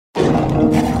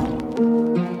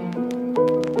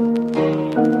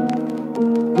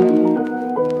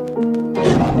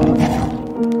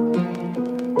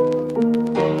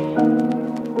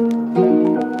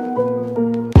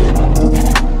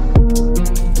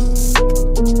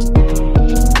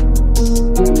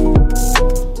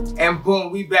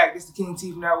we back. This is the King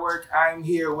Teeth Network. I'm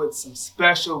here with some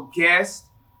special guests.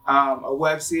 A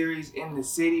web series in the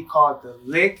city called The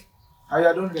Lick. How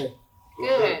y'all doing today?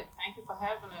 Good. Thank you for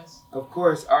having us. Of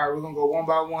course. All right, we're going to go one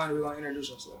by one. We're going to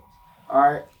introduce ourselves.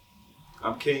 All right.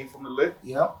 I'm King from The Lick.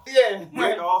 Yep. Yeah.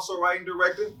 Rick also writing,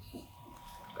 directing.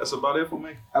 That's about it for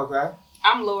me. Okay.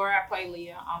 I'm Laura. I play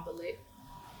Leah on The Lick.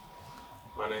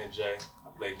 My name's Jay.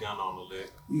 I play Gunna on The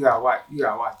Lick. You gotta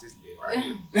watch this right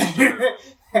here.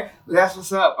 That's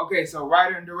what's up. Okay, so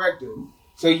writer and director.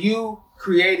 So you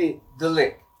created The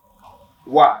Lick.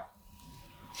 Why?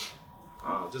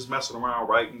 Just messing around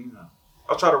writing.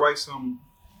 I try to write some.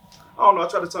 I don't know. I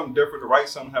try to do something different, to write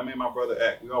something. Have me and my brother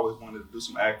act. We always wanted to do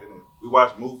some acting. And we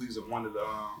watched movies and wanted to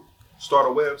start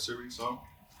a web series. So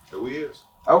here we is.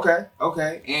 Okay.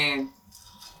 And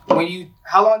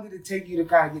how long did it take you to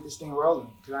kind of get this thing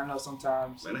rolling? Because I know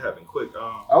sometimes. Man, it happened quick.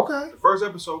 Okay. The first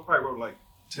episode probably wrote like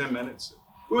 10 minutes.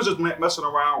 We was just messing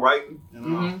around writing,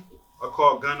 and I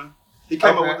called Gunna. He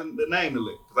came up with the name The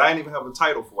Lick, because I didn't even have a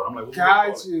title for it. I'm like, what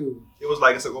got you. It was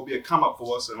like, it's going to be a come up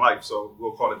for us in life, so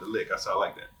we'll call it The Lick. I said, I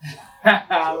like that.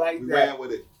 I like we that. ran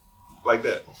with it like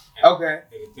that. Okay.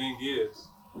 And the thing is,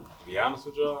 to be honest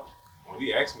with y'all, when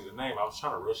he asked me the name, I was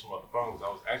trying to rush him off the phone because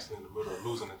I was actually in the middle of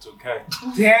losing in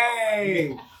 2K.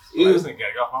 Dang. This nigga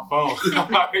gotta get off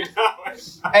my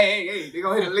phone. Hey, they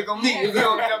gonna hit a lick on me. They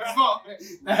gonna hit up the phone.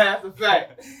 That's a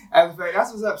fact.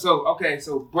 That's what's up.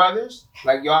 So brothers,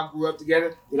 like y'all grew up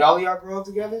together. Did all of y'all grow up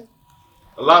together?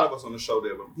 A lot of us on the show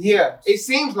did. Yeah, it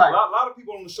seems like. A lot of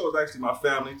people on the show is actually my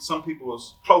family. Some people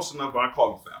was close enough, but I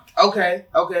call them family.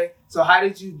 Okay. So how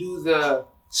did you do the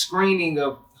screening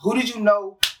of, who did you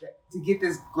know to get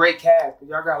this great cast? Because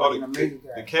y'all got an amazing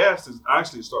cast. The cast is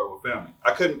actually started with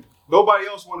family. Nobody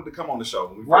else wanted to come on the show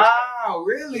when we first came.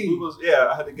 Really?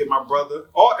 I had to get my brother.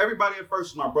 Everybody at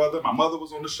first was my brother. My mother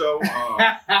was on the show.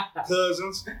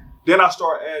 Cousins. Then I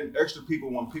started adding extra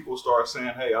people when people start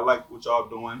saying, "Hey, I like what y'all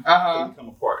doing." Can we come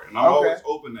apart? And I'm always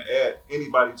open to add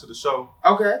anybody to the show.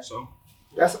 Okay. So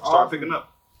that's start awesome. picking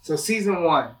up. So season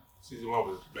one. Season 1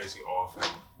 was basically all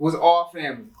family. Was all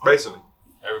family. Basically.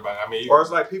 Everybody. Or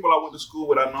it's like people I went to school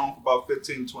with, I've known for about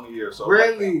 15, 20 years. So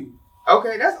really?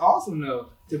 Okay, that's awesome though.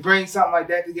 To bring something like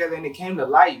that together and it came to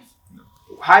life.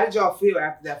 How did y'all feel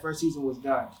after that first season was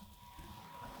done?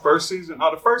 The first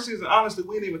season, honestly,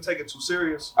 we didn't even take it too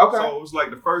serious. Okay. So it was like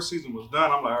the first season was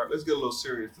done. I'm like, all right, let's get a little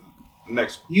serious the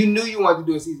next one. You knew you wanted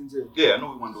to do a season 2? Yeah, I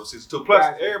knew we wanted to do a season 2.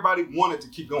 Plus, everybody wanted to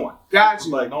keep going. Got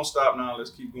you. Like, don't stop now,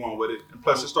 let's keep going with it. And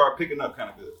plus, it started picking up kind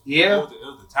of good. Yeah. It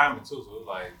was the timing too, so it was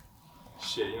like,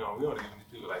 shit, we only giving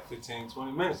these people like 15,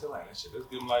 20 minutes. They're like, that shit, let's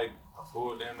give them like a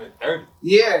full damn near 30.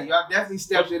 Yeah, y'all definitely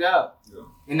stepped it up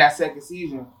in that second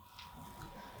season.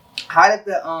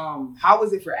 How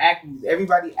was it for acting? Did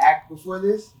everybody act before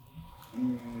this?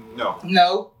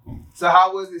 No. So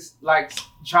how was it like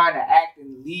trying to act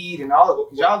and lead and all of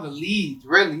it? Because y'all the leads,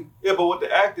 really. Yeah, but with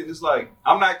the acting, it's like,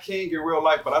 I'm not King in real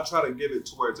life, but I try to give it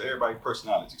towards everybody's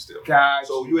personality still. Gotcha.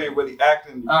 So you ain't really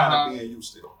acting, you kind of being you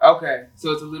still. Okay,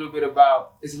 so it's a little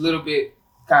bit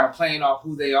kind of playing off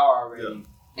who they are already. Yeah.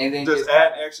 And then just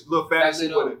add extra little fantasy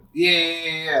with it.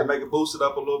 Yeah. To make it boost it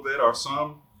up a little bit, or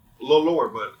some a little lower,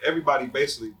 but everybody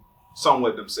basically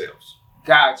somewhat themselves.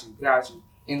 Got you.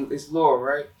 And it's Laura,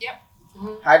 right? Yep.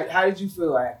 Mm-hmm. How did you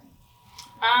feel acting?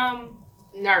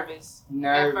 Nervous.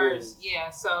 At first, yeah.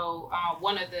 So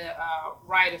one of the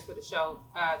writers for the show,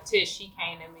 Tish, she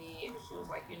came to me and she was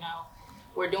like,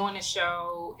 we're doing a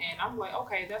show, and I'm like,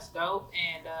 okay, that's dope.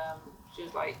 And she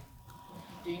was like,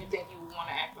 do you think you would want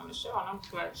to act on the show? And I'm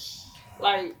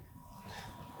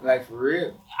like for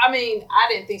real? I mean, I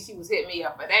didn't think she was hitting me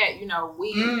up for that.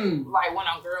 We like went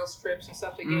on girls trips and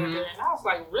stuff together, and I was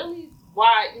like, really?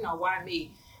 Why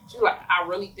me? She was like, I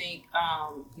really think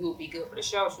you would be good for the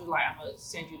show. She was like, I'm gonna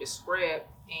send you the script,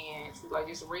 and she was like,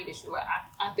 just read it. She was like,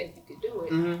 I think you could do it.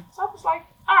 So I was like,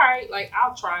 all right, like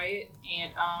I'll try it,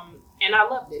 and I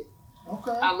loved it.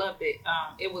 Okay. I loved it.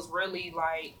 It was really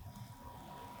like,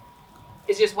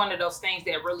 it's just one of those things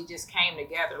that really just came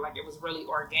together. Like it was really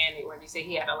organic. Like you said,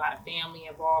 he had a lot of family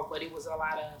involved, but it was a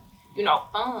lot of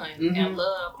fun and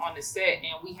love on the set,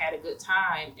 and we had a good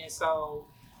time. And so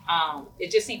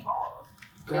it just evolved.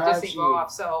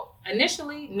 So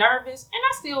initially nervous, and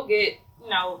I still get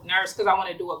nervous because I want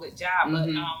to do a good job. But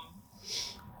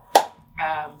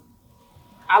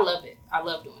I love it. I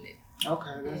love doing it.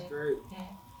 Okay, that's great.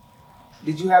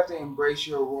 Did you have to embrace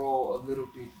your role a little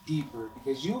bit deeper?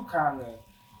 Because you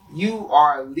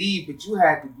are a lead, but you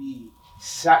had to be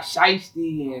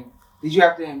shiesty, and did you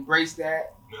have to embrace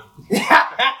that?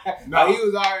 No. He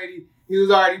was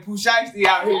already Pooh Shiesty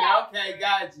out here. Okay,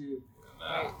 got you.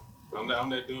 No. I'm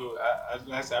that dude. I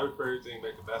refer everything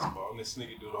back to basketball. I'm that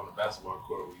sneaky dude on the basketball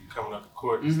court where you coming up the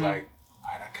court. It's like, all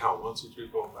right, I count 1, 2, 3,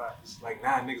 4, 5. It's like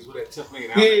 9 niggas with that 10th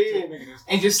nigga. Yeah.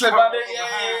 And just slip out there.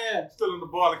 Yeah. Still in the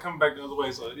ball and coming back the other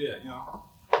way. So yeah,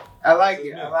 I like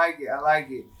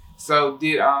it. So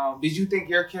did you think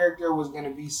your character was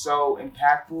gonna be so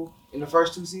impactful in the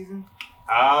first 2 seasons?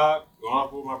 Going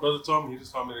off what my brother told me, he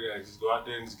just told me to just go out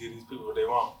there and just give these people what they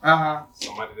want.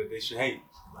 Somebody that they should hate.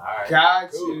 All right,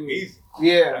 got cool, you. easy.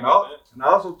 Yeah. And I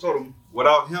also told him,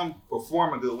 without him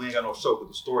performing good, we ain't got no show because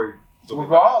the story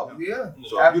Revolve, yeah.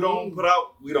 So if you don't put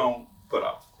out, we don't put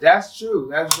out. That's true.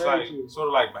 That's very true. Sort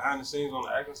of like behind the scenes on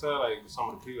the acting side, like some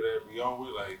of the people that we on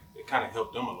with, like it kind of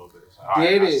helped them a little bit. So, all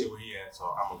right, I see where he at, so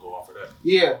I'm gonna go off of that.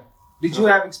 Yeah. Did you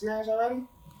have experience already?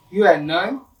 You had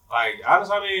none? Like,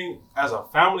 honestly, I mean, as a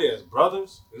family, as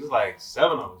brothers, there's like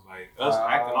 7 of us. Like, us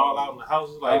acting all out in the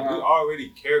houses, like, we already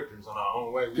characters in our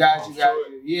own way. We got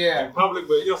you. Yeah. In public,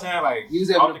 but you know what I'm saying? Like, you was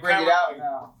able to bring camera, it out like,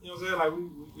 now. You know what I'm saying? Like,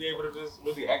 we able to just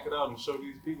really act it out and show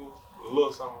these people a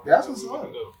little something. That's what's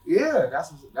up. Yeah,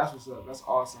 that's what's up. That's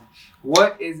awesome.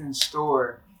 What is in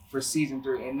store for season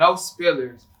 3? And no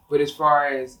spillers, but as far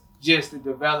as just the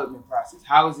development process,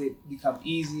 how has it become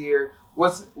easier?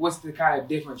 What's the kind of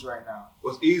difference right now?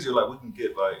 What's easier, like we can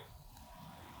get like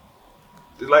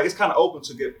it's kind of open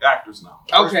to get actors now.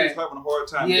 Okay. First, having a hard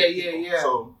time. Yeah.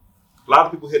 So a lot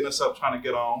of people hitting us up trying to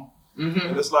get on,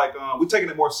 and it's like we're taking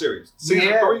it more serious.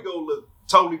 Season 3 go look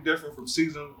totally different from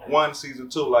season 1, season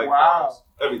 2. Like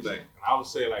everything. And I would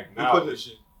say like now you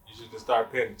should just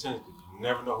start paying attention. You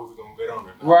never know who's gonna get on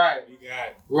there. Right. You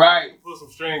got pull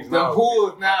some strings. The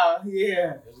pools now.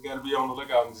 Yeah. You just gotta be on the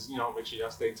lookout and just make sure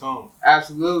y'all stay tuned.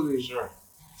 Absolutely. Sure.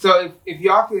 So if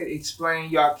y'all could explain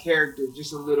y'all character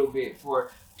just a little bit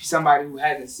for somebody who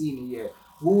hasn't seen it yet,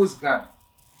 who was Gunna?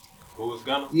 Who was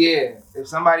Gunna? Yeah. If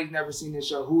somebody's never seen this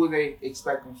show, who are they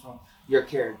expecting from your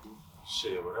character?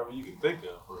 Shit, whatever you can think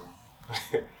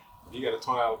of. You got a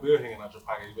 $20 bill hanging out your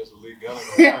pocket, you best believe Gunna.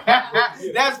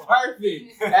 That's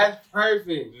perfect. That's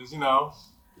perfect. Just,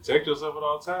 protect yourself at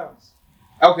all times.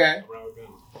 Okay.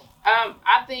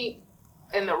 I think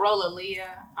in the role of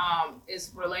Leah,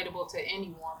 it's relatable to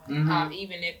any woman,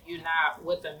 even if you're not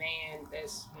with a man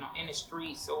that's in the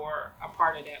streets or a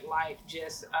part of that life.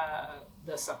 Just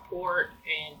the support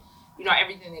and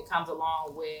everything that comes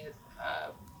along with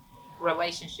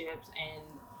relationships and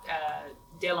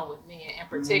dealing with men in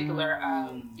particular.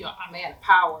 A man of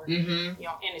power, in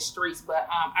the streets. But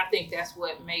I think that's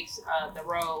what makes the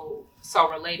role so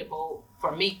relatable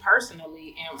for me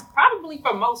personally, and probably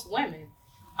for most women.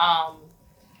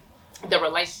 The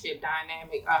relationship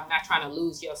dynamic, not trying to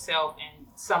lose yourself and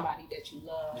somebody that you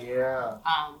love. Yeah.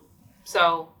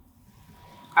 So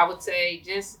I would say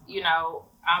just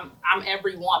I'm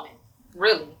every woman,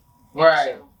 really.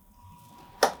 Right.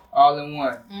 All in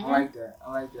one. I like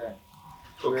that.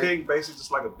 So King basically just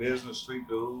like a business street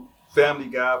dude, family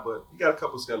guy, but he got a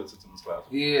couple skeletons in his closet.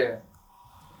 Yeah.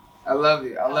 I love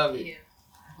it. Yeah.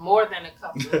 More than a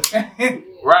couple.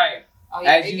 Right. Oh,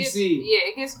 yeah, As you see. Yeah,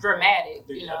 it gets dramatic.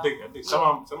 I think some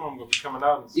of them gonna be coming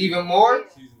out in even more?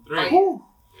 Season 3. Oh,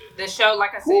 yeah. The show,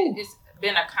 like I said, it's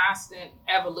been a constant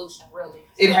evolution, really.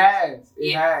 So it has.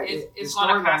 It's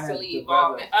going to constantly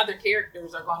evolve, and other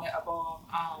characters are going to evolve.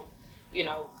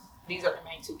 These are the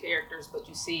main 2 characters, but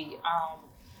you see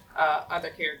other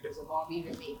characters evolve,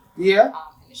 even me. Yeah.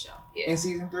 In the show. Yeah. In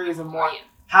season 3 is a more. Oh, yeah.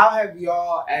 How have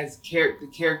y'all as the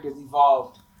characters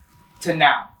evolved to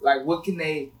now? Like, what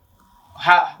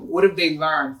have they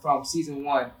learned from season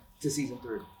 1 to season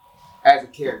 3 as the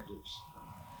characters?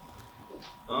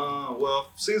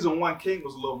 Well, season 1, King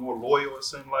was a little more loyal, it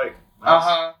seemed like.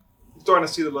 He's starting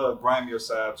to see the little grimier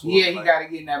side to him. Yeah, he got to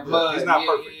get in that mud. He's not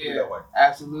perfect that way.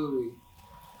 Absolutely.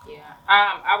 Yeah.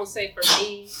 I would say for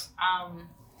me,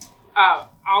 I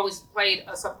always played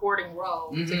a supporting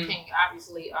role to King,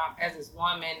 obviously, as his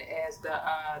woman, as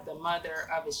the mother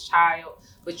of his child.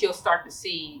 But you'll start to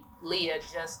see Leah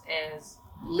just as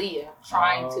Leah,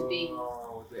 trying to be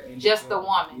just the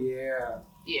woman. Yeah.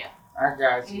 Yeah. I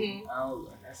got you.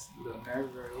 That's a little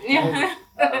nerve-wracking.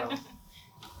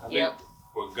 I think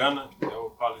with Gunna, they will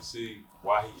probably see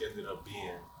why he ended up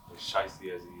being as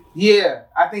shiesty as he is. Yeah,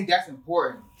 I think that's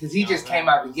important because he just came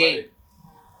out the gate.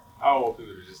 I don't want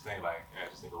people to just think like,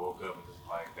 this nigga woke up and just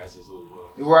like, that's just who it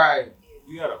was. Right.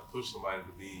 You gotta push somebody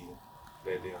to be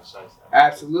that damn shiesty.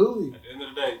 Absolutely. At the end of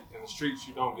the day, in the streets,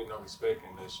 you don't get no respect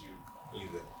unless you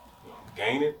either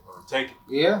gain it or take it.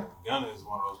 Yeah. Gunna is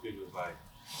one of those people who's like,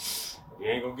 you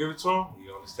ain't gonna give it to him, you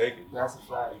gonna just take it. That's a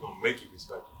fact. You're gonna make you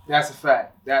respect him. That's a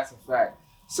fact.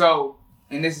 So,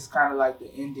 and this is kind of like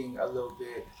the ending a little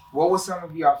bit. What were some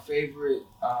of your favorite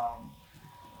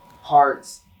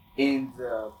parts in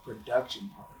the production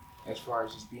part, as far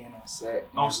as just being on set?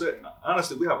 On set,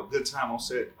 honestly, we have a good time on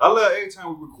set. I love every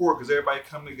time we record because everybody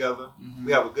come together. Mm-hmm.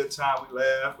 We have a good time. We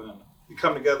laugh and we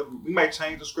come together. We may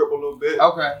change the script a little bit.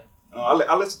 Okay.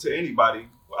 I listen to anybody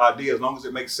idea as long as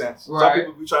it makes sense. Right. Some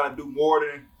people be trying to do more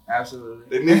than Absolutely.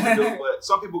 they need to do, but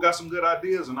some people got some good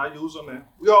ideas and I use them, and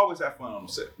we always have fun on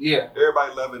the set. Yeah.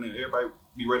 Everybody loving it. Everybody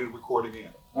be ready to record again.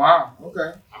 Wow.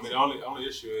 Okay. I mean, the only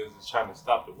issue is trying to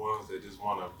stop the ones that just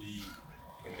want to be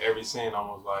in every scene,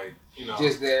 almost like, you know,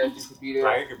 Just there, just to be there.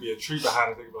 like it could be a tree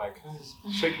behind it. They could be like,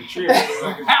 hey, shake the tree. Like,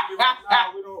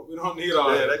 no, we don't need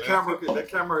all Yeah, that. that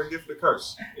camera a gift of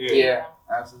curse. Yeah.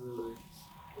 Absolutely.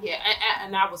 Yeah,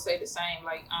 and I would say the same.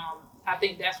 Like, I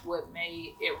think that's what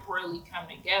made it really come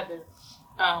together.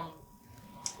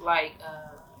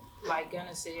 Like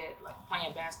Gunna said, like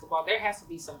playing basketball, there has to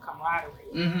be some camaraderie.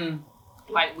 Mm-hmm.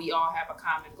 Like we all have a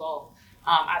common goal.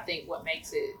 I think what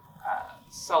makes it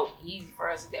so easy for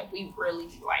us is that we really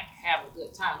like have a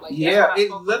good time. Like Yeah,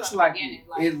 it looks like it.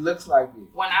 Like, It looks like it.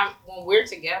 when we're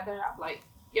together, I'm like,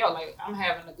 yo, like I'm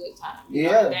having a good time. You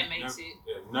Yeah. know, that makes it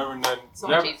never nothing. so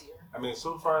Never, much easier. I mean,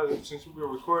 so far since we've been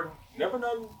recording, never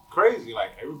nothing crazy.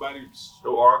 Like everybody's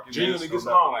No arguments. genuinely no gets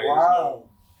nothing. along. Like Wow.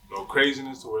 there's no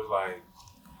craziness to where it's like.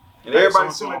 And everybody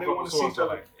so-and-so seem like they fuck want with to see each so-and-so,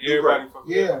 other. Like everybody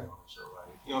fucking Yeah. on the show.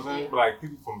 Like, you know what I'm saying? But like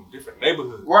people from different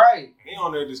neighborhoods. Right. And they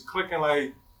on there just clicking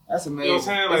like, That's amazing. You know what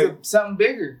I'm saying? It's something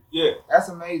bigger. yeah. That's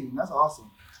amazing. That's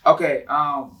awesome. Okay.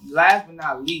 Last but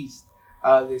not least,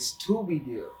 this Tubi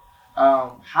deal.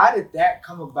 How did that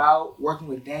come about? Working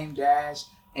with Dame Dash,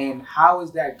 and how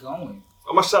is that going?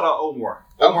 I'm gonna shout out Omar.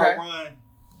 Okay. Omar run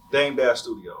Dame Dash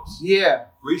Studios. Yeah.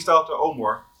 Reached out to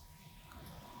Omar.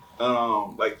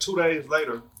 Like 2 days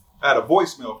later, I had a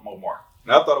voicemail from Omar.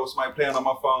 And I thought it was somebody playing on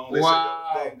my phone. They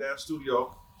Wow. said, Dame Dash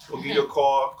Studio, we'll give you a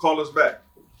call. Call us back.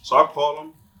 So I called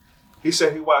him. He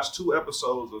said he watched 2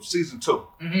 episodes of season 2.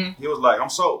 Mm-hmm. He was like, I'm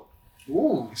sold.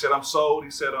 Ooh. He said, I'm sold. He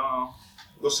said,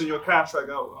 we'll send your contract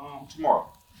out tomorrow.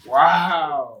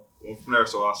 Wow. And from there,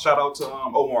 so I shout out to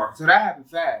Omar So that happened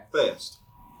fast. fast.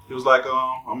 He was like,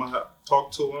 I'm going to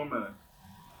talk to him. And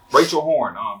Rachel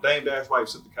Horn, Dame Dash wife,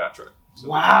 sent the contract. So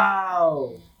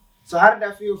Wow. So how did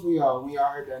that feel for y'all when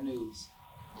y'all heard that news?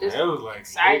 Just it was like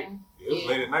exciting. It was Yeah.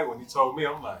 late at night when he told me.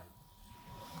 I'm like,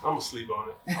 I'm gonna sleep on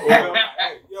it. I woke up like,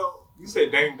 hey, yo, you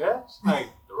said Dame Dash? Like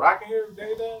the Rock in here,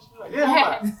 Dame Dash? I'm like, yeah.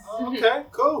 I'm like, oh, okay,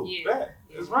 cool. Yeah. Bet.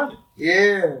 It's running.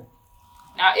 Yeah.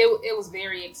 Now it was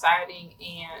very exciting,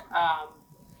 and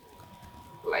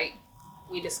like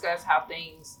we discussed how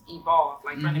things evolved.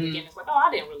 Like from the Mhm. beginning, it's like, oh, I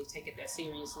didn't really take it that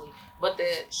seriously, but the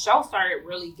show started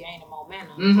really gaining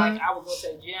momentum. Mhm. Like I would go to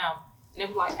the gym, and they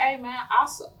was like, hey man, I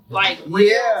saw like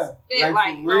Yeah, real,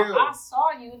 like, for real. I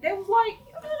saw you. They was like,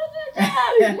 you did a good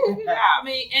job. You did a good job.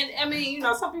 I mean, you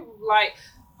know, some people were like,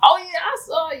 oh yeah, I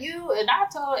saw you,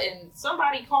 and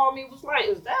somebody called me, was like,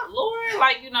 is that Lauren?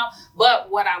 Like, you know, but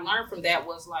what I learned from that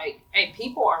was like, hey,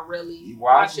 people are really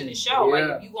watching the show. Yeah.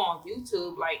 Like if you go on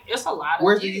YouTube, like it's a lot of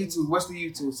Where's the views. YouTube? What's the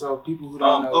YouTube? So people who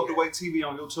don't know. Up the Way TV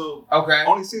on YouTube. Okay.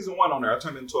 Only season 1 on there. I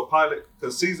turned it into a pilot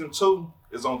because season 2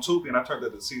 is on Tubi, and I turned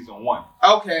it to season 1.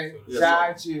 Okay. Yeah.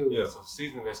 Got you. Yeah. So the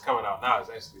season that's coming out now is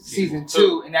actually Season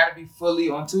 2, and that'll be fully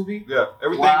on Tubi. Yeah,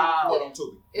 everything Wow. we record on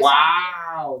Tubi. It's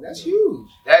Wow, that's huge.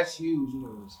 That's huge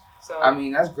news. So I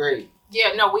mean, that's great.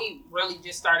 yeah, no, we really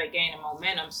just started gaining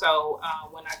momentum. So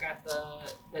when I got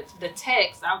the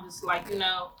text, I was like, you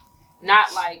know,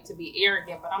 not like to be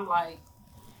arrogant, but I'm like,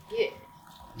 yeah.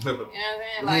 You know what I'm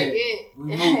saying? Like,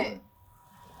 We yeah. moving.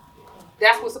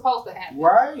 That's what's supposed to happen.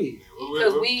 Right.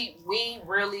 Because we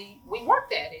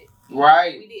worked at it.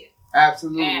 Right. We did.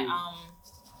 Absolutely. And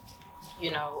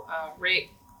you know, Rick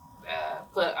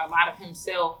put a lot of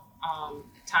himself,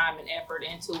 time and effort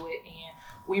into it, and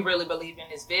we really believe in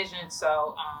his vision.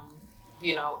 So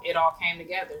you know, it all came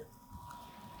together.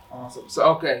 Awesome. So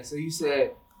okay, so you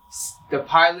said the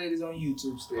pilot is on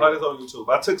YouTube still. Pilot's on YouTube.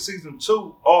 I took season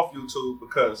 2 off YouTube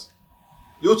because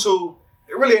YouTube,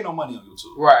 it really ain't no money on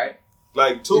YouTube. Right.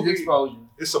 Like It's Tubi, exposure.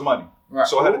 it's some money. Right.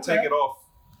 So I had to Okay. take it off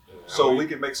so we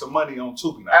can make some money on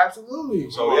Tubi now. Absolutely.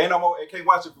 So it ain't no more, it can't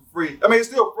watch it for free. I mean, it's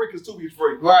still free because Tubi is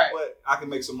free. Right. But I can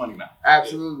make some money now.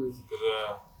 Absolutely.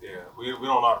 Yeah, we don't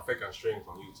know how to fake our streams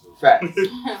on YouTube. Facts. We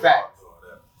don't Facts. do all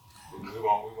that. We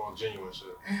want genuine shit.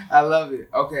 I love it.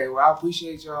 Okay, well, I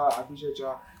appreciate y'all.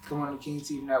 Come on the King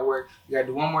TV Network. You gotta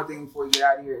do one more thing before you get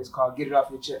out of here. It's called Get It Off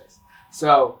Your Chest.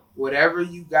 So whatever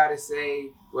you gotta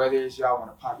say, whether it's y'all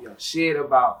wanna pop your shit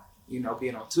about,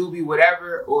 being on Tubi,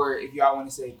 whatever, or if y'all want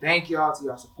to say thank y'all to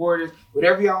y'all supporters,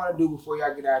 whatever y'all want to do before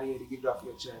y'all get out of here to get it off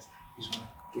your chest, just want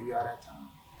to give y'all that time.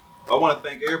 I want to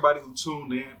thank everybody who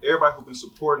tuned in, everybody who's been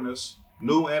supporting us,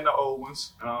 new and the old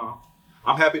ones.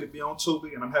 I'm happy to be on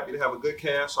Tubi, and I'm happy to have a good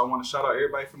cast. So I want to shout out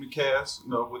everybody from the cast.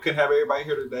 We couldn't have everybody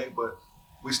here today, but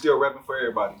we still repping for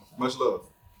everybody. Much love.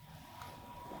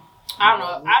 I don't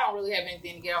know. I don't really have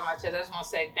anything to get off my chest. I just want to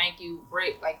say thank you,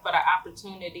 Britt, for the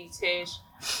opportunity, Tish.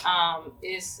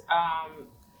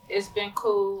 It's been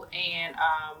cool, and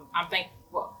I'm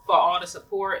thankful for all the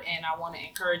support, and I want to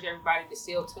encourage everybody to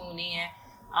still tune in.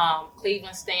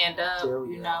 Cleveland stand up,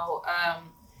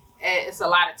 it's a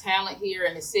lot of talent here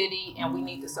in the city, and we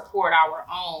need to support our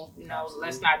own.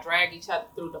 Let's not drag each other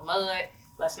through the mud.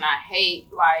 Let's not hate.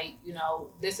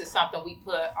 This is something we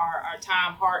put our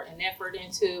time, heart, and effort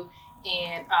into,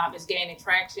 and it's gaining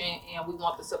traction, and we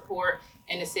want the support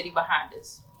and the city behind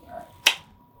us.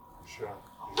 Sure.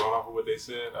 I'm going off of what they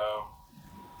said.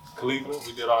 Cleveland,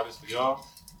 we did all this for y'all.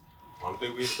 One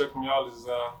thing we expect from y'all is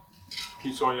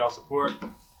keep showing y'all support,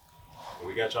 and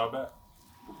we got y'all back.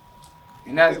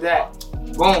 And that's that.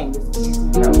 Boom.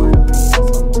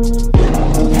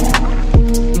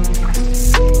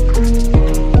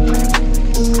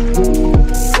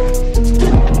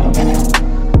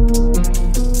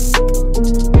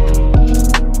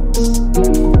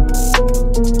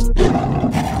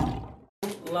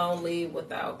 Lonely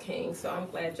without King, so I'm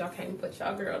glad y'all came to put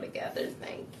y'all girl together.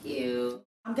 Thank you.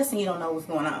 I'm guessing you don't know what's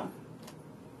going on.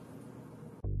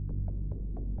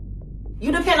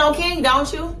 You depend on King,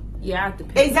 don't you? Yeah, I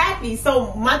depend. Exactly.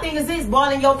 So my thing is this, ball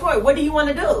in your court. What do you want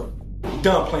to do? We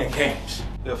done playing games.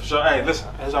 Yeah, for sure. Hey, listen,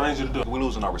 that's what I need you to do. We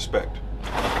losing our respect.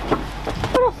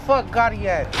 Where the fuck Gotti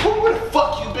at? Where the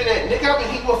fuck you been at, nigga? I've been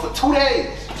heating up for 2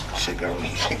 days. Shit got me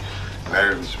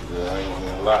nervous, bro. I ain't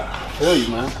gonna lie. I feel you,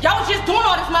 man. Y'all was just doing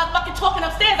all this motherfucking talking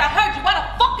upstairs. I heard you. Why the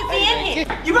fuck is he in here?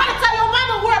 You better tell your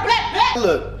mama we're a black black.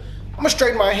 Look, I'm gonna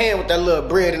straighten my hand with that little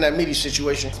bread in that meaty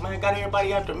situation. Man, got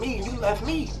everybody after me. You left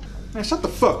me. Man, shut the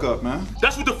fuck up, man.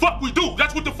 That's what the fuck we do.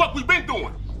 That's what the fuck we been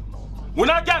doing. When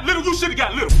I got little, you should've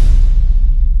got little.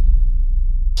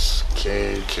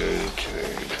 King.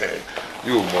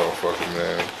 You a motherfucker,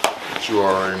 man. But you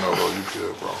already know, bro. You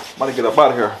good, bro. I'm about to get up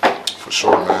out of here. For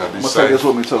sure, man. Be I'm gonna safe. take this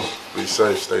with me, too. Be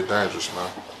safe. Stay dangerous, man.